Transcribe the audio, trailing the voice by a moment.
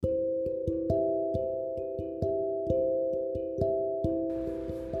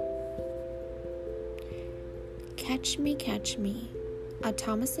Catch Me, a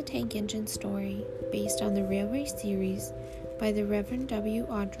Thomas the Tank Engine story based on the Railway series by the Reverend W.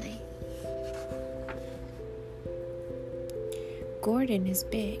 Audrey. Gordon is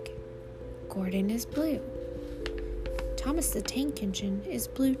big. Gordon is blue. Thomas the Tank Engine is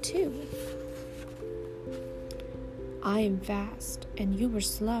blue too. I am fast, and you were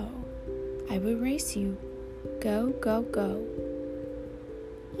slow. I will race you. Go, go, go.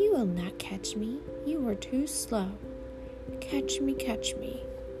 You will not catch me. You were too slow. Catch me.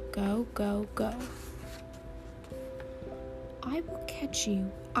 Go, go, go. I will catch you.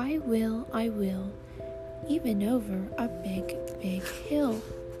 I will. Even over a big, big hill.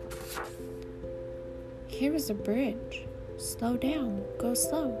 Here is a bridge. Slow down. Go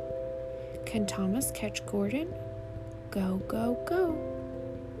slow. Can Thomas catch Gordon? Go, go, go.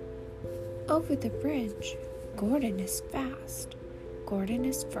 Over the bridge. Gordon is fast. Gordon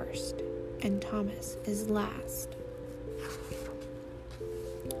is first, and Thomas is last.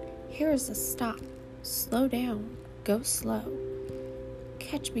 Here is a stop. Slow down. Go slow.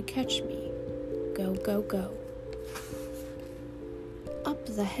 Catch me. Go, go, go. Up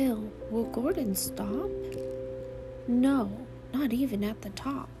the hill. Will Gordon stop? No, not even at the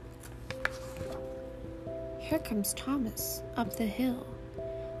top. Here comes Thomas up the hill.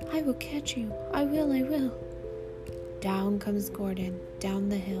 I will catch you. I will. Down comes Gordon, down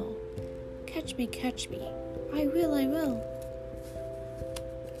the hill. Catch me. I will.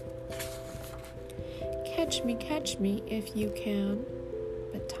 Catch me if you can.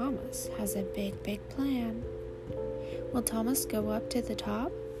 But Thomas has a big, big plan. Will Thomas go up to the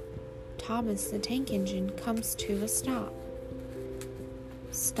top? Thomas the Tank Engine comes to a stop.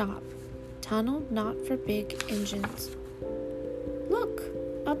 Stop. Tunnel not for big engines. Look,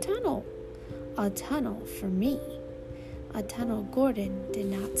 a tunnel. A tunnel for me. A tunnel Gordon did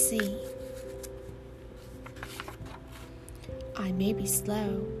not see. I may be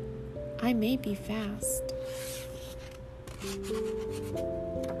slow. I may be fast.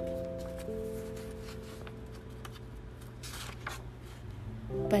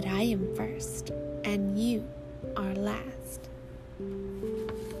 But I am first, and you are last.